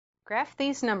Graph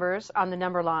these numbers on the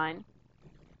number line.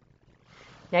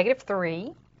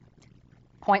 -3,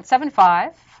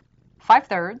 0.75,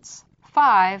 5/3,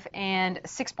 5, and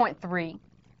 6.3.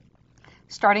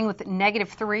 Starting with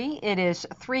 -3, it is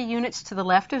 3 units to the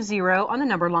left of 0 on the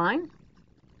number line.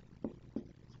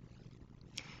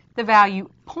 The value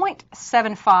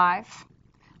 0.75,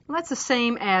 well, that's the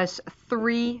same as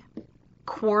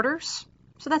 3/4.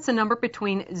 So that's a number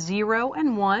between 0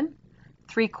 and 1,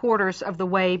 3/4 of the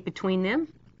way between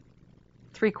them,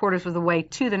 3/4 of the way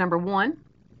to the number 1.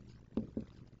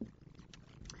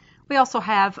 We also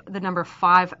have the number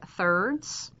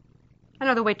 5/3.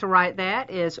 Another way to write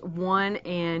that is 1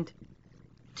 and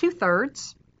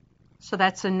 2/3. So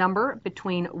that's a number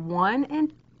between 1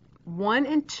 and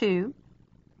 2.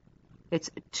 It's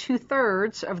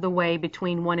 2/3 of the way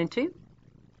between 1 and 2.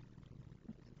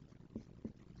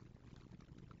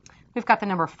 We've got the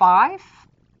number 5.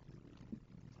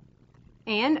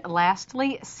 And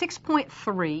lastly,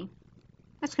 6.3.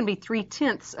 That's going to be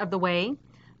 3/10 of the way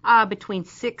between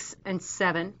 6 and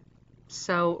 7.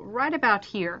 So right about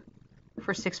here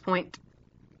for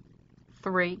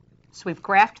 6.3. So we've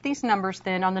graphed these numbers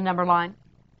then on the number line.